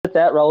it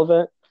that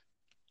relevant?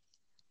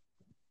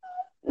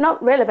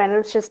 Not relevant.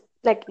 It's just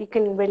like you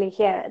can really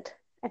hear it.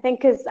 I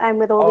think because I'm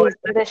with all Oh, these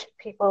British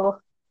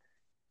people.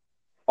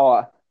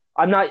 oh,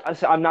 I'm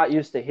not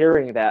used to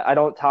hearing that. I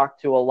don't talk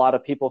to a lot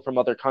of people from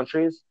other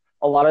countries.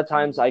 A lot of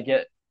times I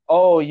get,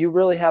 "Oh, you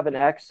really have an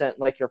accent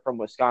like you're from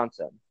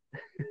Wisconsin."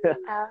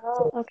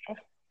 Oh, So, okay.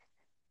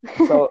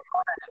 so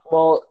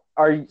well,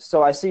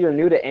 so I see you're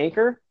new to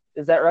Anchor.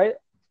 Is that right?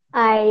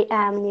 I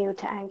am new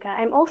to Anchor.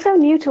 I'm also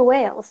new to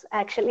Wales,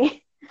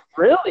 actually.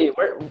 Really?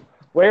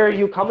 Where are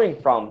you coming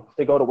from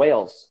to go to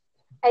Wales?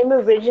 I'm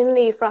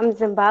originally from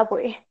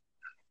Zimbabwe.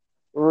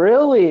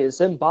 Really?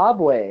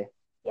 Zimbabwe.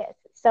 Yes,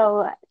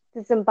 so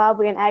the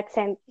Zimbabwean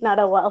accent, not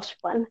a Welsh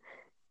one.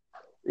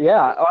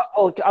 Yeah.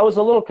 Well, I was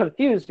a little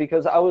confused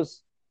because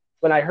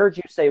when I heard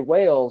you say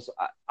Wales,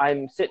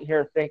 I'm sitting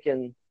here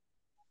thinking,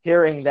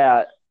 hearing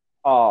uh,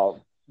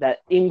 that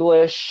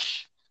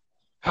English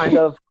kind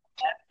of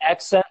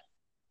accent.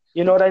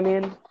 You know what I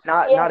mean?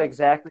 Not Yeah.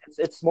 exactly.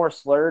 It's more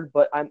slurred,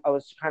 but I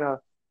was kind of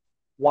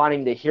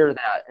wanting to hear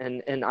that,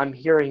 and I'm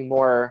hearing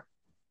more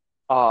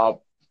uh,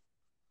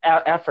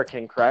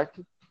 African, correct?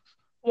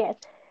 Yes.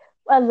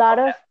 A lot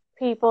Okay. of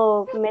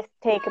people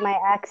mistake my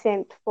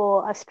accent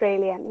for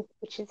Australian,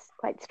 which is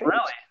quite Really?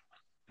 strange.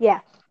 Yeah.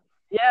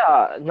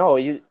 Yeah. No,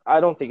 you. I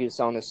don't think you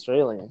sound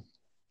Australian.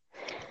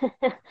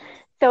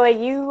 So are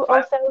you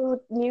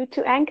also new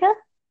to Anchor?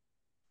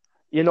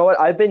 You know what?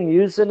 I've been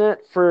using it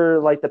for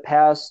like the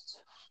past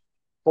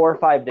 4 or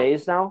 5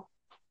 days now.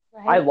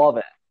 I Right. love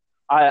it.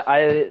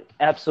 I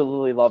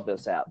absolutely love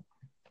this app.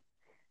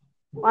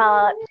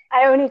 Well,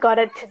 I only got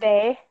it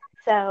today,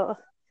 so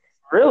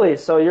Really?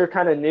 So you're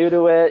kind of new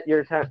to it.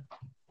 You're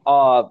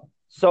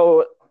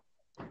so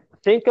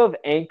think of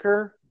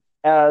Anchor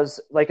as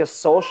like a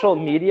social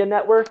media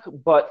network,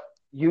 but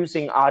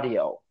using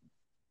audio.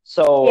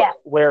 So yeah,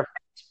 where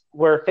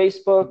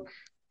Facebook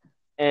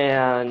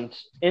and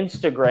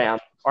Instagram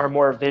are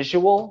more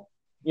visual,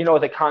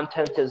 the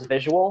content is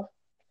visual.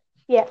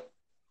 yeah.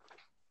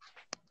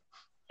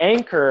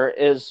 Anchor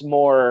is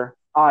more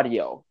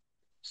audio.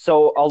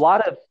 So a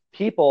lot of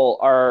people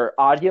are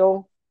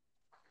audio,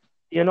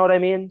 you know what I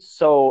mean?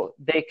 So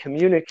they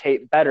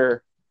communicate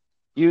better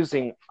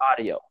using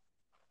audio.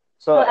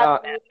 So Oh,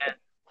 absolutely.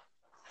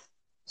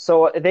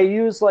 so they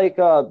use like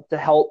to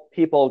help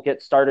people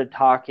get started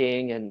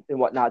talking and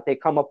whatnot. They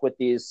come up with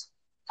these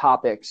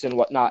topics and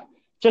whatnot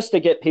just to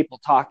get people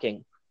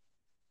talking.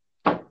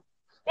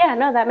 Yeah,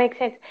 no, that makes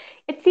sense.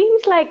 It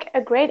seems like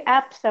a great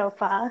app so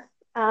far.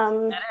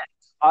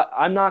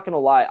 I'm not gonna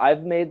lie,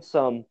 I've made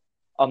some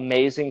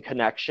amazing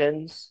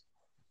connections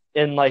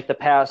in like the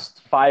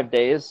past 5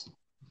 days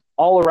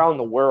all around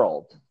the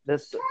world.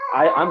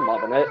 I'm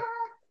loving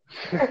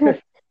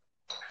it.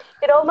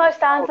 It almost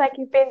sounds like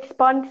you've been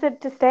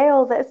sponsored to say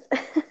all this.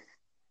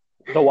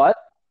 The what?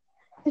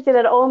 I said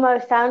it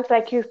almost sounds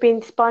like you've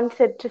been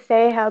sponsored to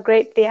say how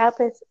great the app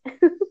is.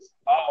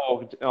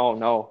 Oh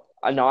no.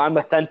 I know I'm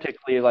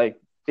authentically like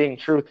being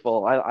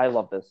truthful. I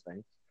love this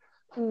thing.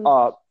 Hmm.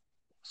 Uh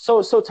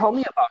so tell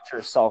me about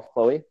yourself,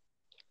 Chloe.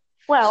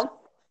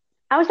 Well,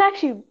 I was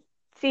actually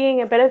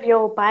seeing a bit of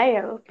your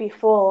bio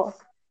before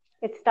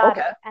it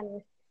started, Okay.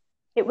 and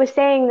it was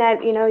saying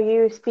that,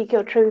 you speak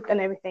your truth and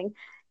everything.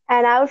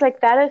 And I was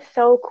like, that is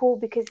so cool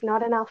because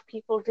not enough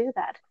people do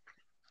that.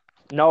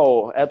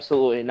 No,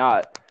 absolutely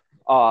not.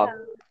 Uh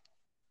Um,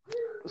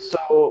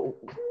 so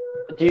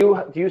do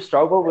you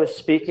struggle with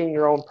speaking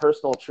your own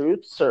personal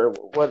truths or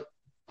what?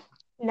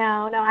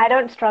 no, no, I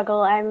don't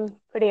struggle. I'm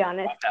pretty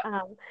honest. Okay.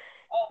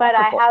 Oh, But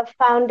I wonderful. have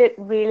found it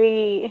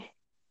really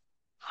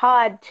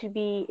hard to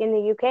be in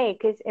the UK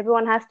because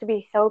everyone has to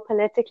be so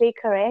politically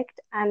correct,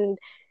 and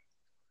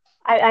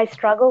I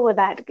struggle with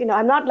that.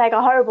 I'm not like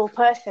a horrible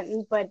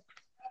person, but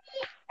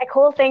I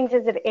call things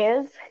as it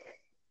is.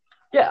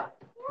 Yeah.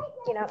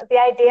 The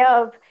idea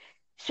of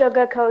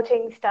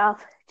sugarcoating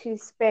stuff to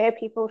spare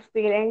people's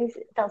feelings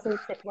doesn't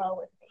sit well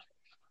with me.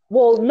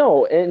 Well,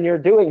 no, and you're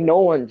doing no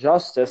one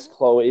justice,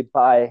 Chloe,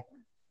 by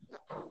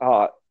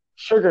uh,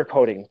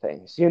 sugarcoating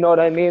things. You know what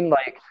I mean?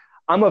 Like,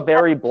 I'm a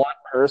very blunt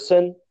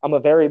person. I'm a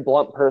very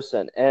blunt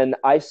person, and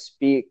I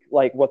speak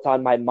like what's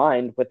on my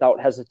mind without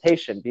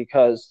hesitation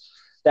because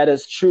that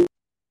is true.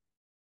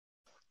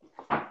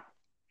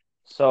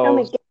 Oh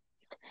my So,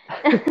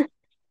 God.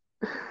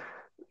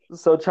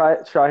 so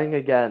trying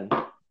again.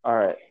 All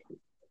right,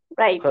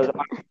 Right. because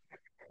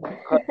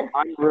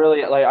I'm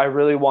really like I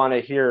really want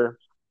to hear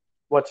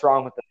what's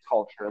wrong with this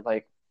culture,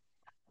 like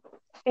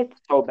It's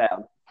so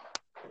bad.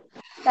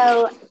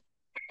 so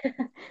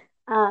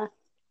uh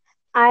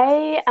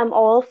I am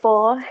all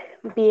for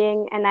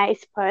being a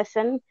nice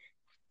person,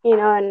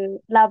 and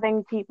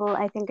loving people.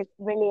 I think it's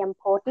really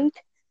important.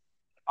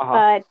 Uh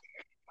huh.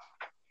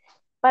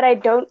 But I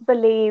don't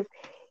believe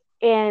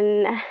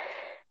in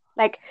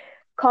like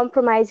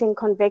compromising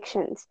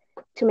convictions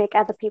to make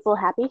other people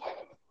happy.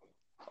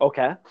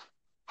 Okay.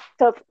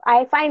 So if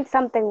I find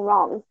something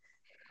wrong,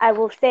 I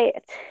will say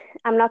it.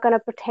 I'm not going to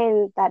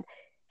pretend that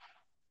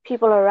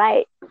people are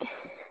right.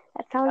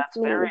 That sounds That's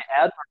very mean.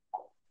 ad.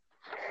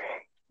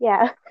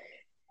 Yeah.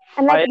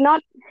 And like I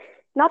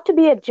not to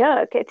be a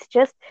jerk. It's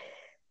just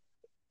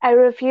I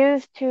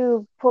refuse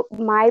to put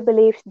my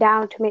beliefs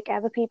down to make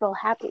other people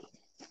happy.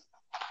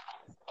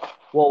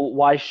 Well,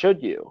 why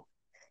should you?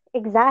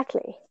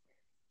 Exactly.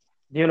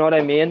 You know what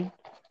I mean?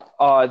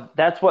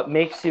 That's what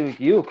makes you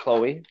you,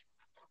 Chloe.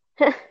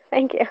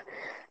 Thank you.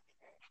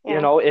 You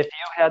Yeah, know, if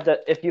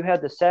you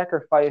had to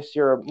sacrifice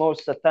your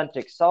most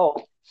authentic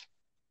self,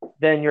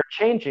 then you're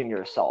changing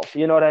yourself.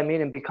 You know what I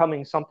mean? And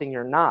becoming something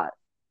you're not.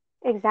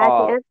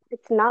 exactly. Uh, And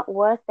it's not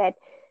worth it.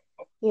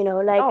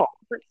 Like no,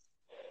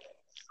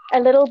 a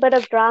little bit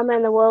of drama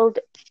in the world,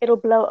 it'll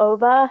blow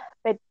over,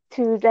 but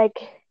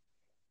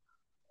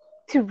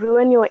to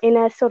ruin your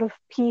inner sort of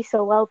peace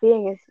or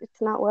well-being is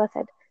it's not worth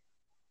it.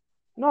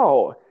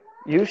 no.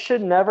 You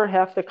should never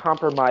have to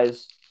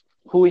compromise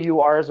who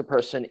you are as a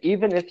person,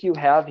 even if you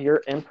have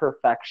your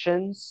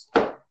imperfections.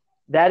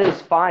 That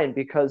is fine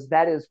because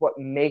that is what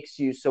makes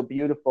you so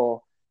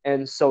beautiful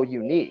and so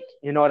unique.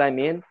 You know what I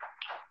mean?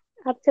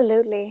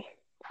 Absolutely.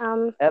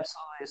 Um,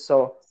 Absolutely.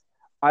 So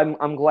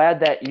I'm glad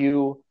that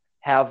you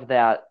have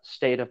that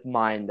state of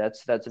mind.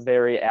 That's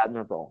very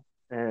admirable,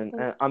 and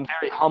I'm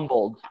very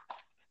humbled.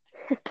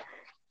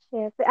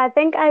 yes, I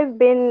think I've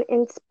been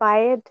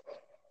inspired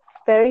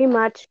very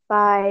much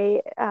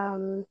by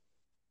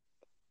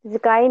there's a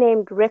guy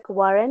named Rick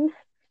Warren.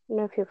 I don't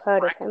know if you've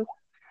heard of him.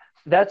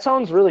 That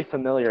sounds really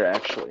familiar,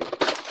 actually.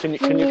 Can you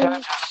kind of He,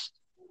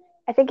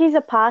 I think he's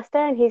a pastor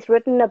and he's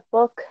written a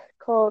book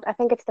called, I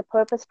think it's The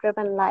Purpose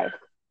Driven Life.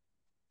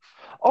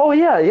 Oh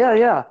yeah, yeah,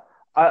 yeah.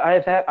 I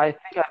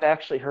think I've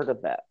actually heard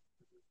of that.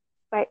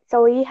 Right.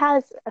 So he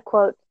has a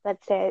quote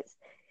that says,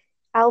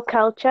 our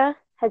culture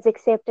has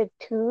accepted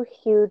two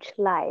huge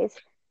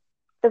lies.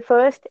 The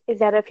first is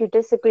that if you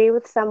disagree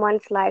with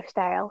someone's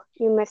lifestyle,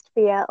 you must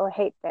fear or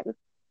hate them.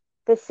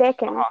 The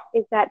second Uh-huh.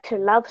 is that to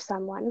love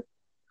someone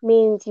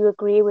means you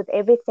agree with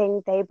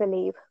everything they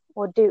believe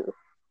or do.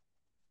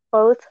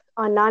 Both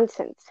are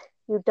nonsense.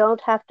 You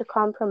don't have to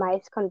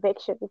compromise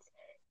convictions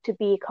to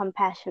be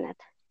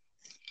compassionate.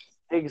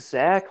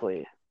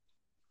 Exactly.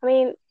 I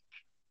mean,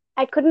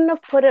 I couldn't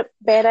have put it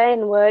better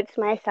in words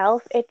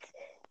myself.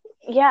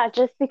 Yeah,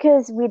 just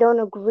because we don't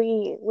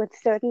agree with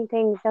certain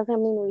things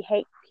doesn't mean we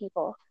hate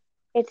people.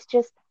 It's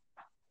just,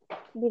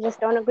 we just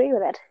don't agree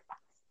with it.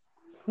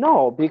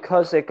 No,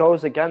 because it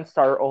goes against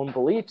our own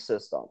belief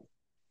system.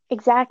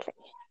 Exactly.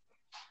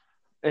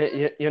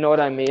 You know what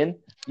I mean?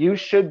 You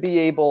should be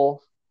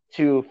able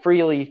to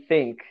freely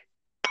think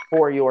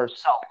for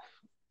yourself,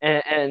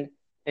 and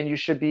and you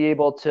should be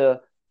able to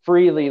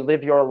freely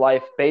live your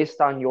life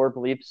based on your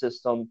belief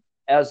system,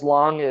 as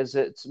long as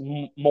it's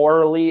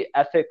morally,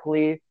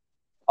 ethically,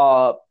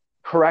 uh,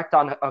 correct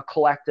on a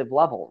collective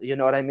level. You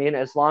know what I mean?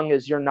 As long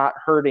as you're not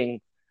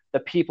hurting the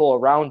people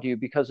around you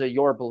because of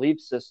your belief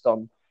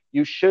system,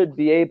 you should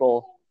be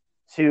able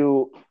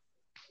to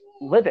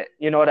live it.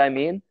 You know what I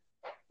mean?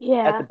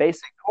 At the Yeah.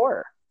 basic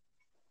core.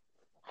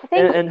 I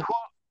think, And who?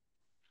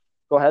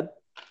 Go ahead.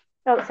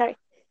 oh, sorry.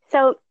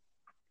 So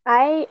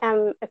I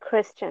am a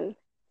Christian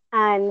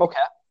and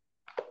Okay.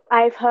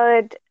 I've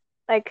heard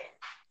like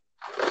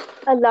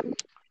a lot of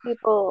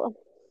people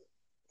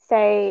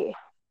say,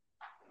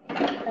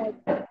 like,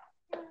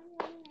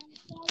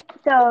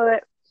 so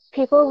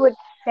people would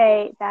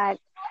say that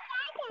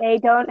they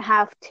don't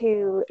have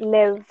to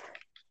live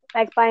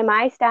like by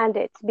my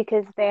standards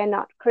because they're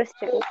not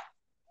Christians.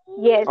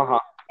 Yet Uh huh.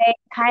 they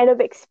kind of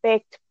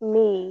expect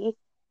me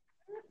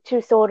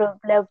to sort of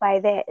live by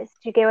theirs.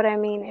 Do you get what I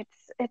mean?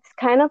 It's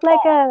kind of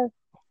like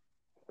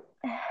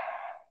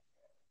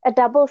a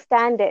double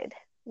standard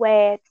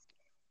where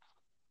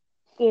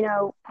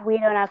we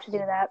don't have to do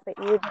that, but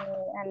you do,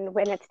 and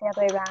when it's the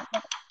other way around.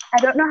 Like, I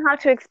don't know how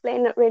to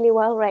explain it really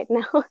well right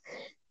now,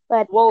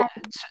 but Well,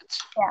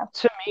 yeah,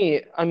 to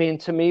me, I mean,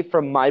 to me,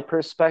 from my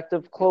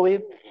perspective, Chloe,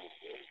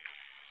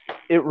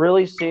 it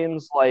really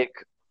seems like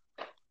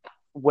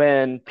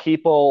when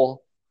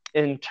people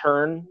in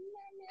turn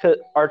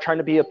are trying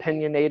to be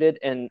opinionated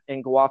and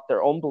go off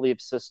their own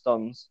belief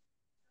systems,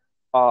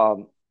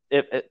 um,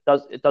 it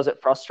does it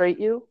frustrate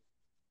you?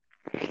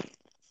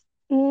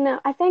 no,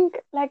 I think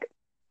like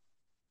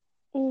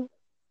mm,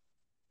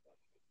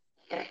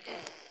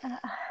 uh,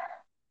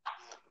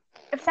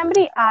 if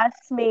somebody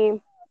asks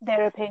me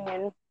their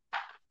opinion,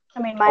 I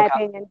mean my Okay.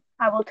 opinion,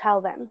 I will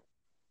tell them.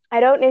 I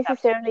don't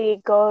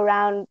necessarily go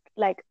around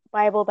like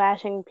Bible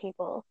bashing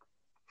people.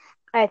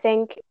 I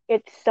think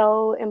it's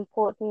so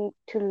important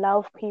to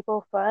love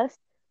people first.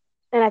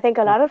 And I think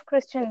a lot of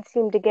Christians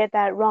seem to get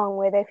that wrong,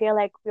 where they feel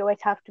like we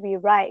always have to be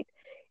right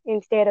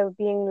instead of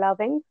being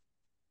loving.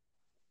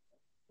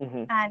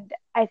 Mm-hmm. And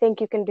I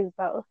think you can do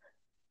both.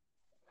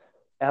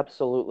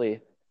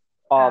 Absolutely.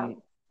 Um,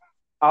 Um,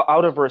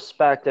 out of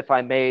respect, if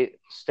I may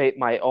state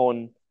my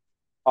own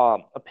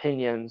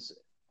opinions,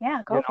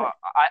 yeah, you go know, for it.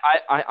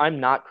 I'm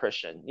not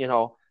Christian. You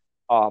know,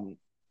 um,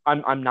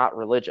 I'm not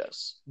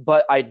religious,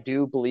 but I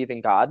do believe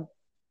in God.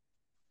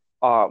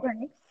 Um,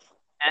 Right.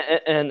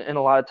 and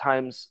a lot of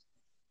times,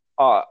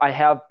 I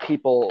have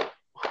people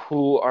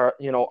who are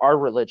are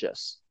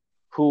religious,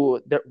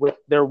 who with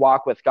their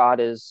walk with God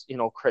is,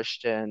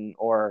 Christian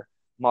or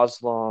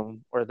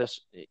Muslim or this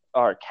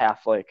or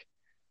Catholic,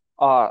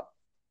 uh,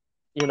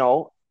 you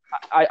know,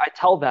 I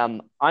tell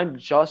them I'm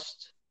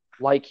just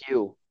like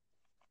you,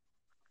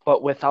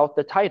 but without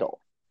the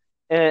title.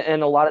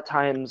 And a lot of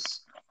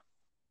times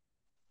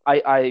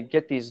I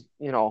get these,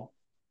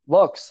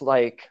 looks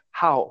like,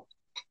 how?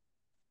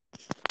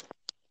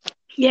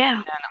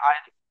 Yeah.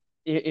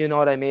 And you know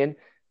what I mean?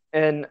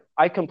 And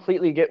I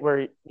completely get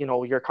where,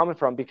 you're coming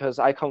from, because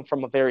I come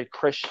from a very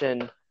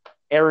Christian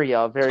area,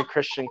 a very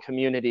Christian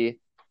community.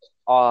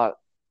 Uh,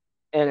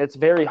 and it's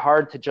very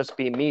hard to just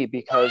be me,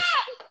 because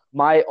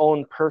my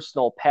own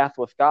personal path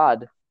with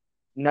God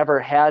never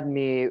had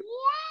me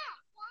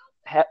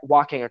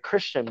walking a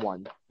Christian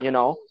one,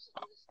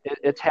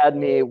 it's had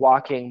me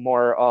walking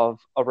more of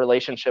a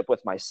relationship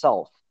with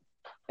myself,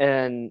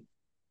 and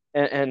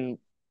and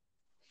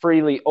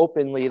freely,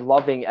 openly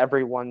loving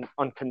everyone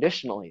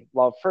unconditionally,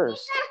 love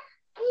first.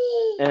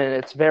 And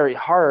it's very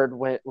hard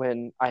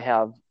when I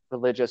have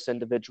religious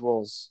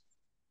individuals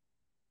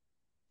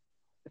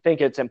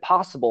think it's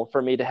impossible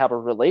for me to have a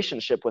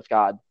relationship with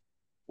God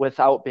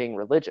without being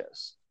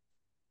religious.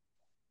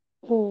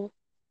 Hmm.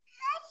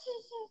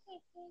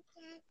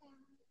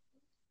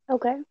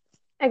 Okay.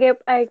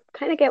 I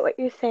kind of get what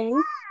you're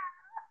saying.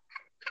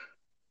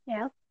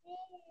 Yeah.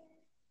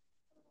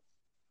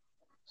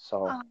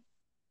 So, Um,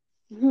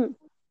 hmm.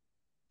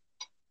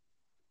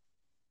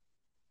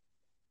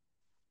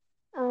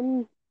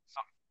 Um,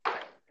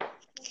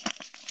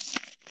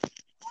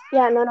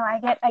 yeah, no, I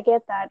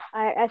get that.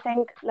 I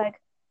think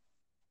like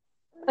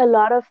a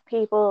lot of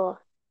people,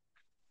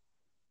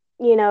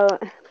 you know,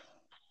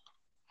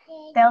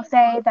 they'll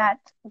say that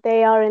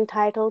they are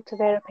entitled to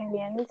their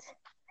opinions,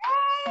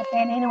 but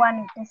then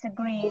anyone who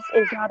disagrees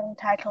is not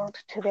entitled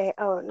to their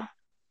own.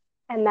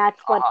 And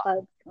that's what uh,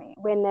 bugs me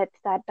when it's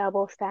that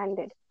double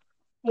standard.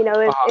 You know,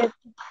 uh, if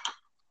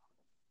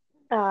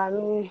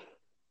um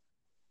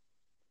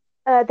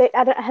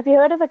have you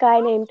heard of a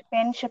guy named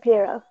Ben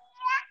Shapiro?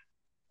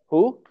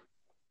 who?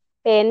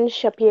 Ben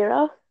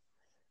Shapiro.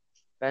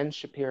 Ben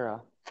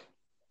Shapiro.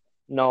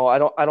 No, I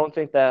don't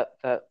think that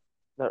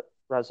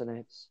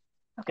resonates.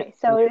 Okay,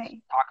 Can you so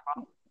talk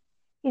about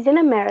he's in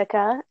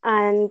America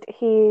and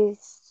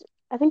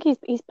I think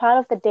he's part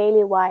of the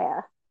Daily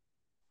Wire,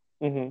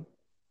 him? Mm-hmm.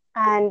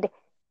 and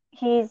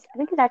I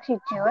think he's actually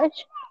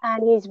Jewish,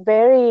 and he's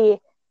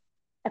very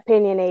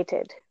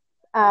opinionated.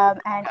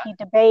 And he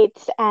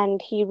debates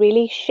and he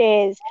really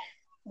shares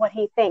what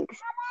he thinks.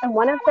 And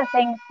one of the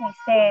things he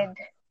said,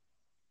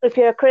 if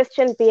you're a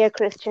Christian, be a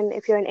Christian.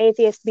 If you're an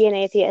atheist, be an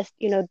atheist.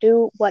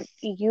 Do what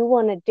you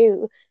want to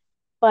do,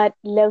 but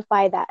live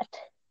by that,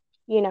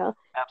 you know.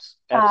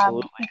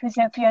 Absolutely. Because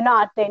if you're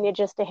not, then you're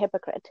just a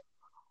hypocrite.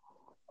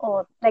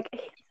 Or like,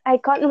 I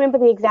can't remember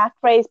the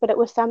exact phrase, but it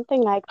was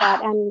something like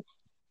that. And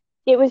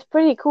it was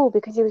pretty cool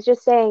because he was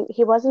just saying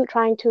he wasn't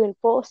trying to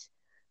enforce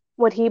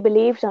what he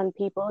believed on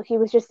people. He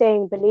was just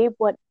saying, believe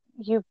what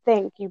you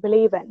think you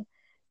believe in,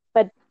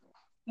 but,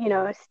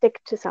 stick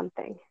to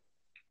something.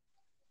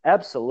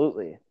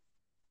 Absolutely.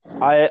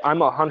 I'm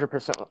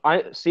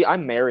 100%.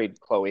 I'm married,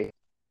 Chloe.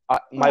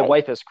 My Right.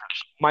 wife is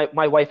Christian.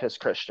 My wife is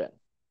Christian,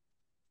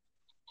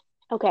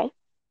 Okay.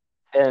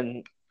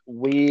 and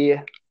we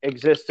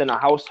exist in a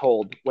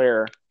household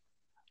where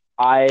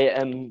I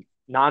am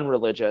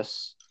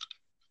non-religious,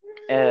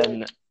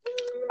 and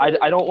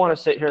I don't want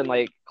to sit here and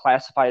like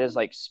classify it as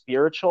like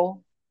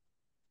spiritual.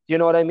 Do you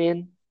know what I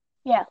mean?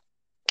 Yeah.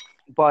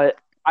 But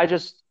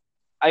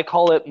I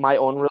call it my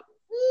own,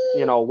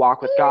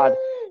 walk with God,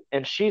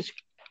 and she's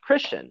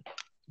Christian,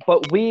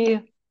 but we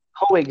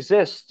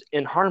coexist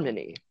in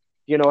harmony.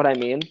 You know what I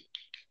mean?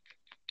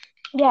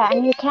 Yeah,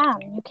 and you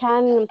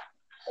can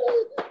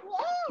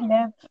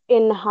live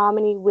in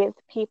harmony with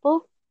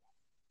people.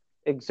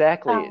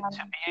 Exactly. Um,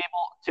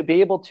 To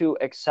be able to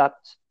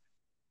accept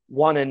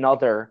one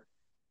another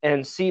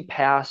and see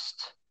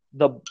past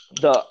the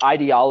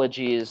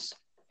ideologies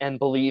and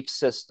belief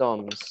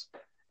systems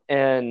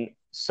and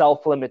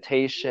self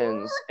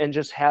limitations, and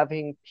just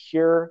having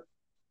pure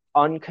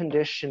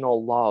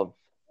unconditional love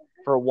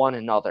for one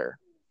another.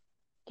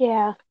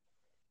 yeah.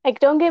 Like,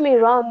 don't get me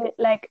wrong,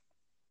 like,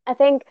 I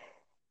think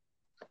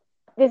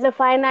there's a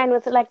fine line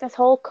with like this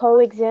whole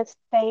coexist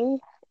thing.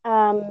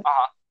 Um,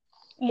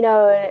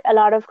 Uh, a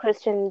lot of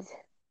Christians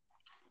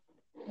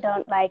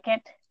don't like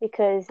it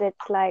because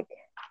it's like,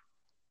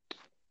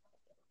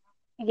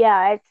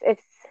 yeah,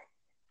 it's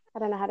I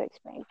don't know how to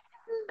explain.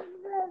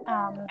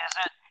 Um,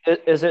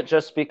 is it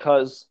just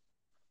because,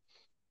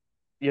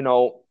 you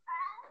know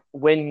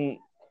when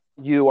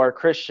you are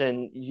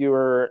Christian,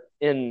 you're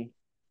in,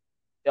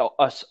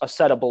 a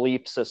set of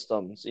belief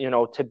systems?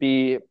 To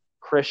be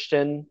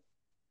Christian,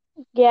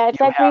 yeah, it's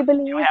you like we have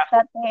believe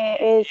that there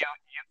is, you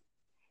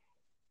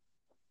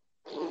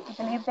we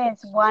believe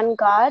there's one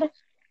God,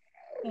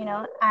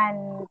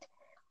 and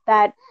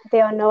that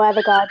there are no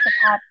other gods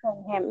apart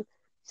from him.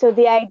 So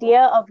the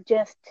idea of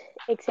just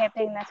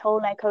accepting this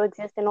whole like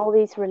coexist and all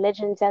these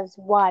religions as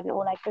one,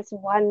 or like this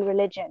one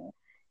religion,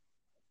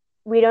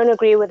 we don't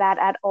agree with that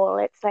at all.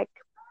 It's like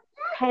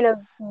kind of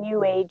new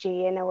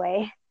agey in a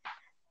way.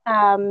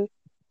 Um,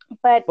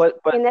 but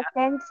but in the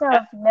sense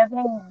of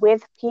living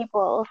with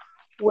people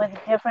with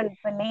different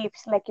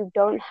beliefs, like you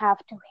don't have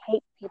to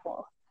hate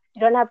people.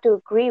 You don't have to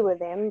agree with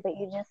them, but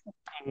you just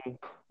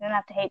don't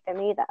have to hate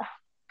them either.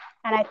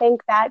 And I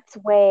think that's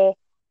where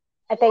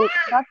I think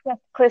not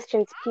just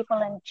Christians,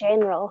 people in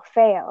general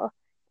fail.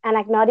 And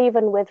like not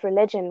even with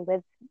religion,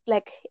 with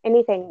like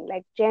anything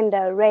like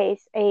gender,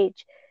 race,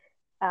 age,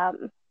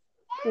 um,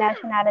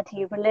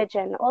 nationality,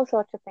 religion, all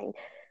sorts of things.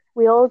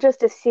 We all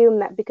just assume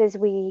that because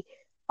we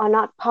are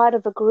not part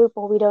of a group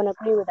or we don't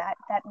agree with that,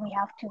 that we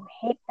have to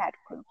hate that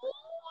group.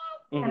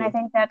 And I Mhm.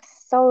 think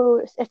it's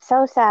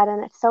so sad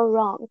and it's so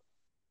wrong.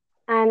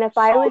 And if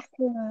I So was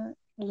to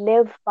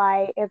live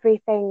by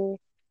everything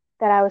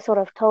that I was sort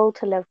of told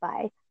to live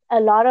by, a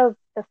lot of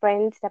the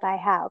friends that I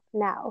have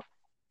now,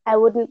 I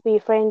wouldn't be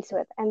friends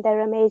with, and they're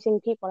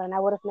amazing people, and I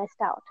would have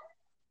missed out.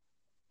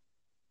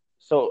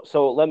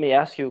 so let me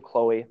ask you,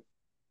 Chloe.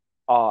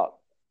 Uh,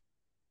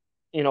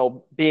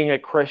 being a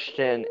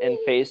Christian and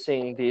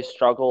facing these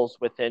struggles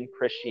within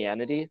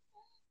Christianity,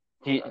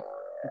 do you,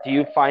 do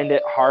you find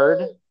it hard?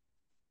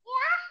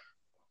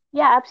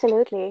 Yeah,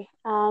 absolutely.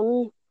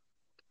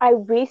 I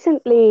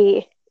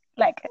recently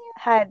like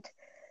had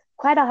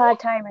quite a hard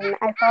time, and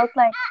I felt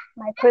like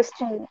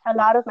a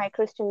lot of my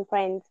Christian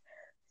friends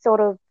sort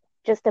of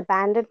just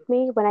abandoned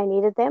me when I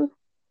needed them.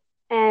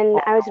 And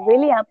I was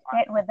really Oh,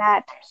 upset with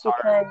that I'm sorry.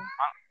 because,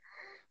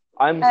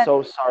 I'm uh,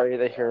 so sorry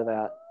to hear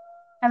that.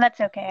 and that's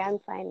okay, I'm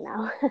fine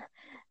now.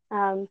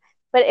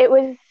 But it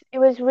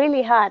was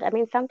really hard. I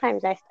mean,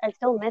 sometimes I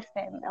still miss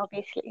them,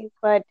 obviously,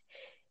 but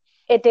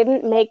it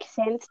didn't make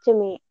sense to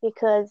me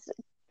because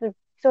the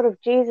sort of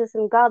Jesus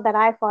and God that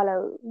I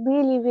follow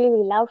really,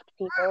 really loved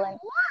people, and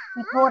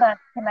he taught us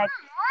to like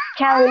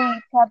carry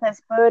each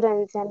other's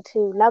burdens and to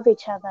love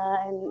each other.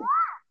 And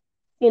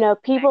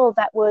people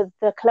that were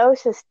the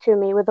closest to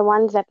me were the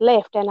ones that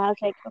left, and I was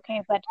like,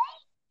 okay, but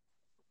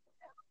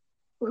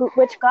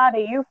which God are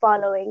you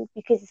following?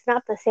 Because it's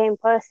not the same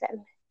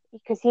person.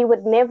 Because he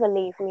would never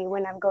leave me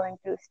when I'm going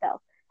through stuff.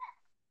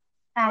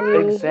 And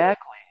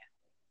Exactly.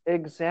 so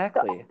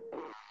Exactly.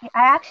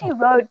 I actually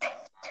wrote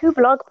two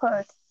blog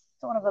posts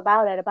sort of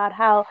about it, about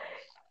how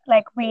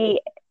like we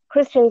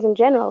Christians in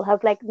general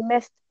have like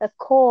missed the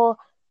core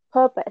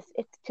purpose.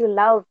 It's to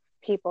love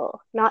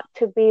people, not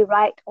to be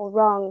right or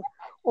wrong,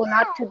 or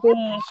not to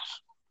be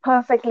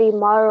perfectly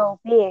moral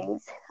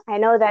beings. I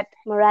know that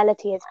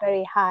morality is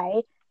very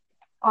high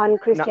on No,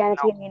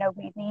 Christianity, and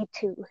we need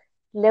to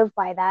live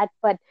by that,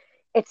 but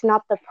it's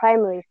not the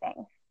primary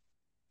thing.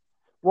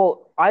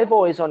 well, I've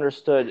always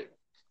understood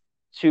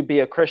to be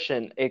a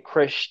Christian, a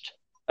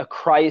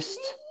Christ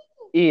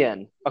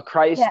Ian, a Yeah,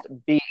 Christ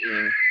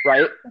being,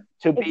 right?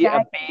 To be a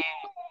exactly.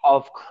 being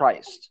of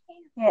Christ,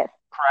 Yes.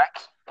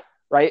 correct?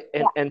 Right?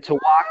 Yeah. And to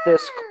walk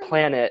this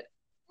planet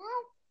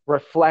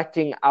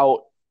reflecting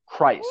out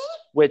Christ,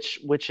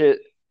 which is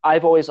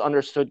I've always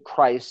understood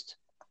Christ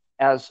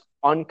as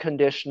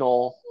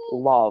unconditional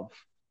love,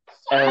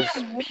 as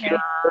pure Absolutely.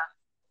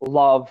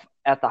 love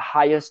at the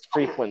highest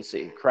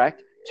frequency,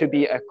 correct? To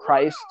be a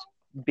Christ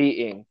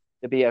being,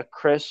 to be a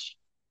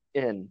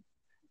Christian.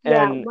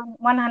 Yeah, And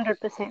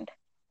 100%.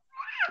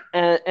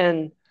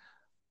 and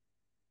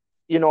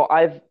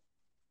I've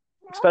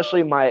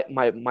especially my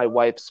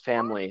wife's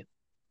family,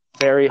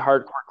 very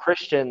hardcore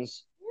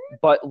Christians,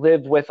 but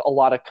live with a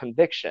lot of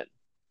conviction,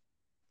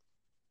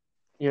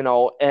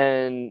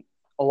 and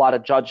a lot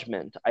of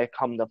judgment, I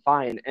come to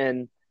find.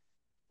 And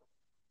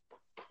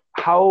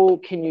how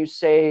can you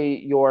say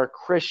you're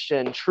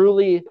Christian,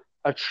 truly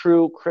a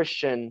true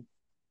Christian,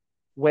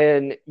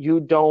 when you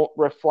don't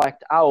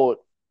reflect out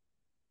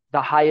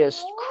the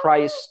highest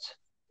Christ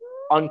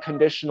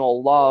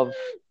unconditional love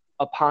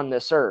upon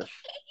this earth?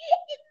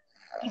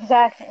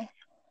 Exactly.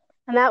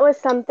 And that was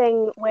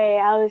something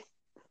where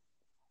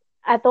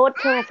I thought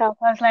to myself,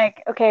 I was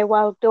like, okay,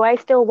 well, do I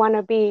still want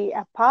to be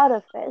a part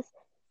of this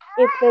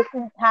if this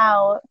is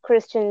how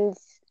Christians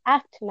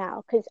act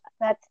now? Because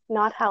that's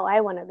not how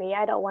I want to be.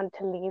 I don't want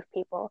to leave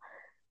people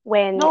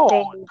when No.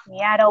 they need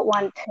me. I don't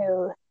want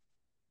to,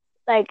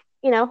 like,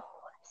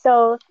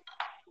 so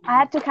I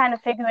had to kind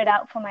of figure it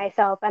out for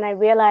myself. And I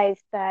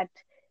realized that,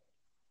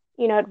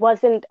 it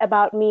wasn't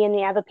about me and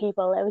the other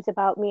people. It was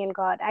about me and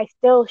God. I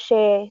still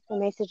share the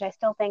message. I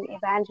still think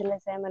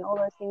evangelism and all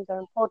those things are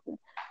important.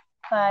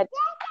 But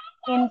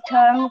in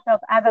terms of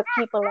other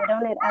people, I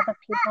don't let other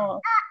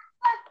people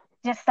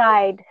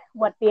decide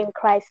what being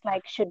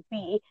Christ-like should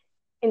be.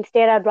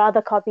 Instead, I'd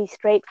rather copy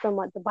straight from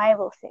what the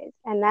Bible says.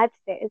 And that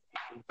says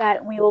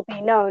that we will be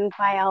known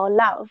by our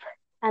love.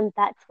 And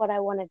that's what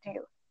I want to do.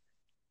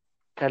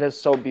 That is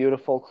so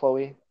beautiful,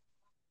 Chloe.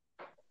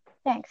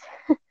 Thanks.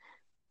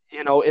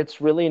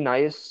 It's really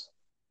nice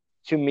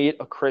to meet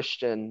a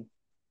Christian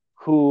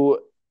who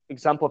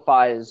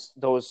exemplifies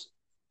those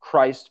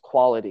Christ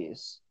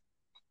qualities,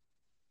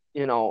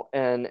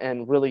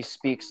 and really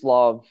speaks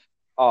love,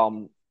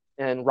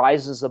 and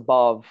rises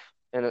above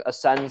and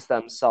ascends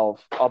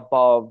themselves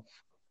above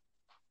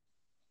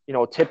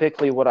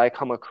typically what I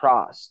come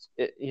across,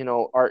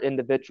 are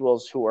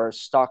individuals who are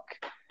stuck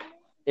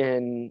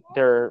in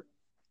their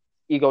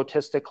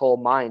egotistical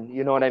mind,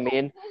 you know what I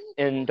mean?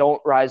 And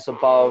don't rise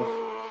above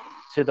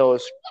to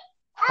those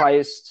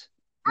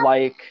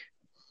Christ-like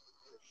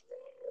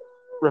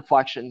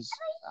reflections.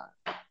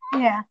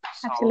 Yeah,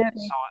 So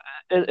absolutely.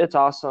 it's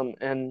awesome,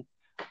 and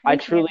I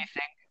Thank you. truly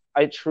think,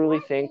 I truly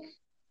think,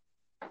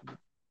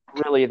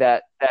 really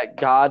that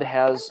God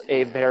has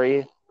a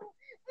very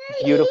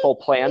beautiful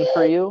plan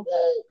for you,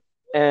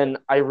 and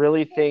I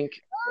really think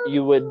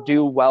you would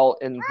do well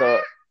in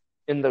the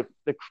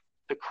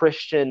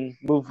Christian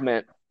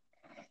movement,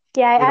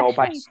 Yeah, I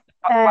by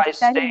actually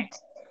staying.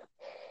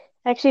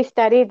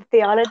 studied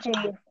theology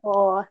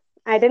for.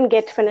 I didn't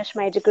get to finish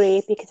my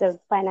degree because of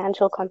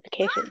financial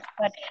complications,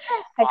 but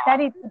I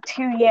studied for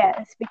 2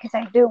 years because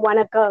I do want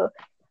to go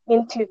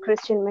into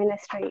Christian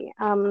ministry.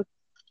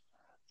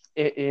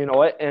 You know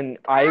what? And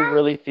I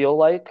really feel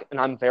like, and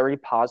I'm very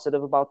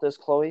positive about this,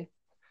 Chloe,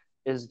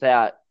 is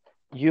that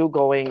you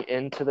going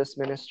into this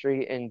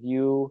ministry and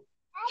you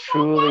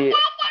truly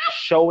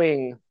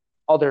showing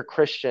other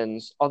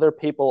Christians, other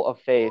people of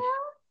faith,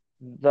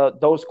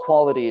 those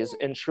qualities,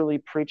 and truly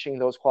preaching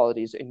those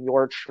qualities in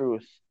your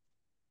truth.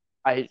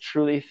 I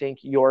truly think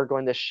you're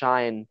going to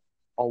shine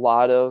a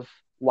lot of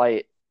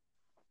light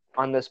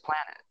on this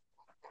planet.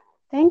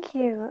 Thank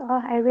you.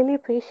 Oh, I really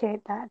appreciate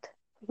that.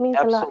 It means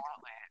a lot. Absolutely.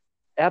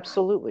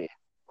 Absolutely.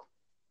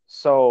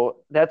 So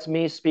that's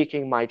me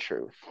speaking my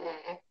truth,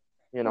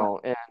 Well,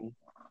 and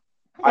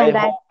I and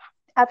I've hope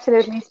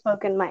absolutely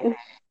spoken mine.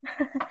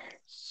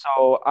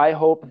 I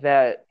hope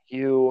that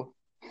you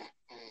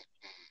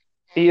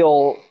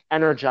feel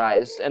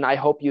energized, and I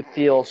hope you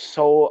feel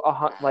so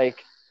like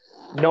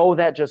know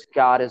that just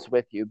God is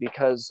with you,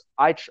 because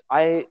I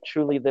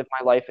truly live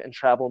my life and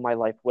travel my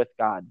life with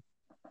God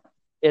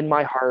in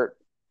my heart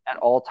at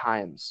all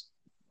times.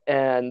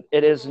 And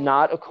it is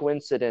not a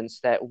coincidence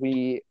that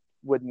we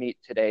would meet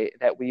today,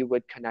 that we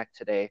would connect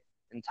today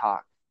and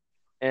talk.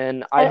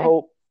 And I I,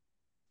 hope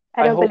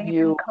I I don't hope believe in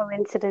you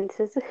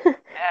coincidences.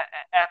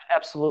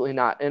 absolutely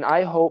not. And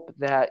I hope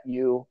that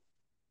you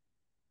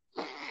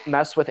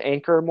mess with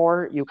Anchor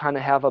more, you kind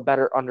of have a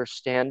better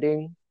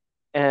understanding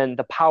and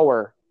the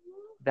power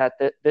that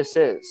this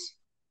is.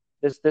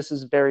 This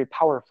is very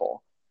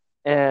powerful,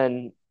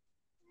 and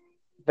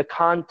the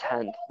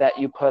content that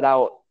you put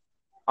out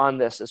on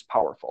this is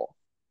powerful.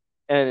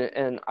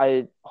 And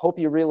I hope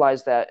you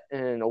realize that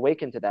and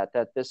awaken to that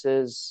this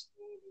is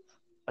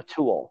a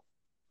tool.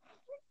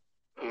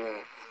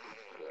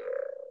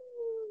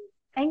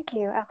 Thank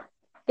you.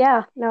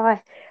 Yeah, no,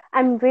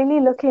 I'm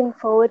really looking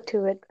forward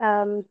to it.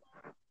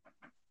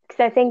 Because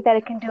I think that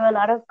it can do a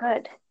lot of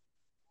good.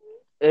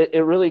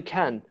 It really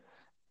can,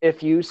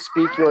 if you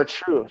speak your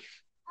truth.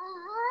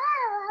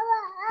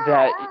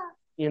 That,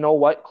 you know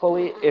what,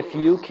 Chloe, if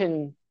you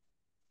can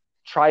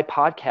try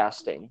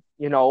podcasting,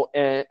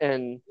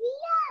 and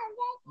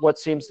what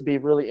seems to be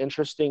really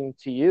interesting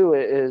to you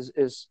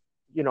is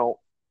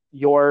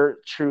your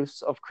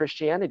truths of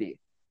Christianity.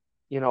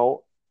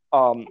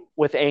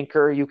 With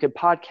Anchor, you could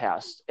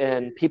podcast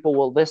and people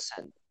will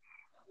listen.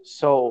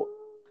 So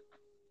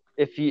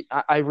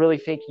I really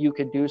think you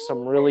could do some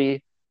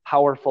really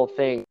powerful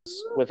things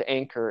with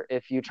Anchor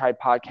if you tried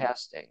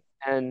podcasting.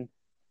 And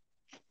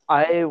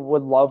I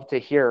would love to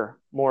hear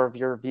more of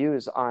your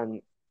views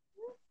on,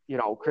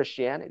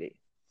 Christianity.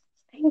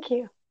 Thank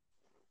you.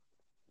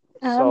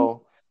 Um,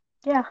 So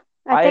yeah,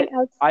 I I, think I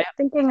was I,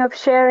 thinking of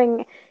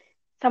sharing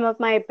some of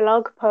my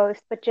blog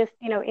posts, but just,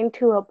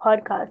 into a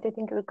podcast. I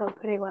think it would go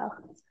pretty well.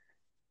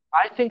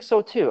 I think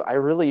so too. I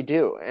really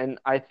do. And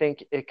I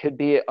think it could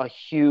be a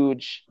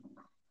huge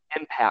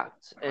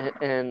impact.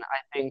 And I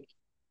think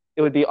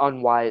it would be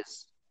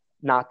unwise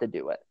not to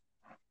do it.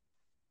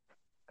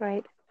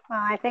 Great. Well,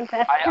 I think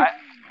that's I,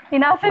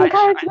 enough I,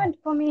 encouragement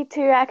for me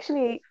to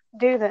actually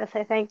do this,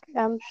 I think.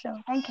 So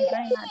thank you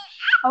very much.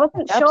 I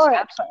wasn't I sure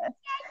at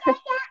first.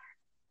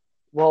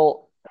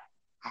 well,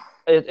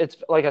 it's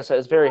like I said,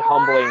 it's very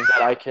humbling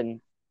that I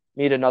can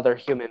meet another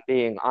human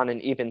being on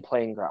an even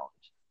playing ground.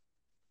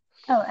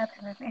 Oh,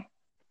 absolutely.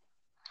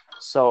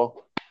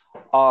 So,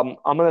 I'm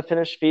gonna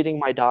finish feeding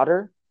my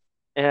daughter,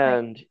 Great.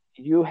 and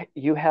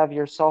you have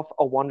yourself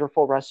a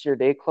wonderful rest of your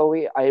day,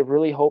 Chloe. I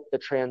really hope the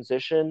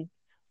transition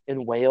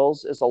in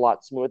Wales is a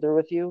lot smoother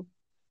with you,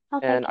 Oh,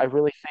 and thank I you.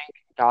 really think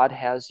God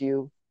has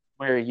you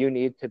where you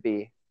need to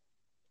be.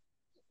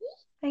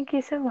 Thank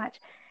you so much.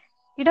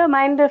 You don't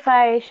mind if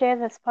I share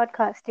this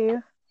podcast, do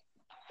you?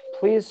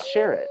 Please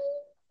share it.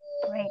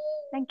 Great.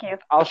 Thank you.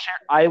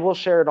 I will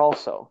share it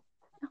also.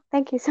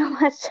 Thank you so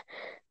much.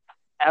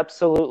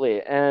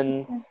 Absolutely.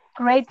 And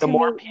Great the to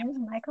more meet people,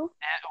 you, Michael.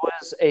 it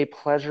was a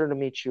pleasure to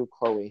meet you,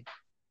 Chloe.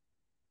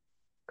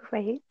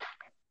 Great.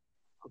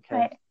 Okay.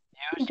 Right.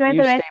 Enjoy You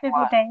the stay rest of your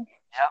blessed. day.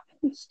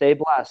 Yep. Stay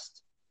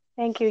blessed.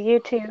 Thank you. You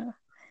too.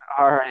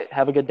 All right.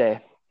 Have a good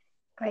day.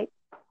 Great.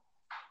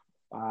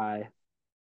 Bye.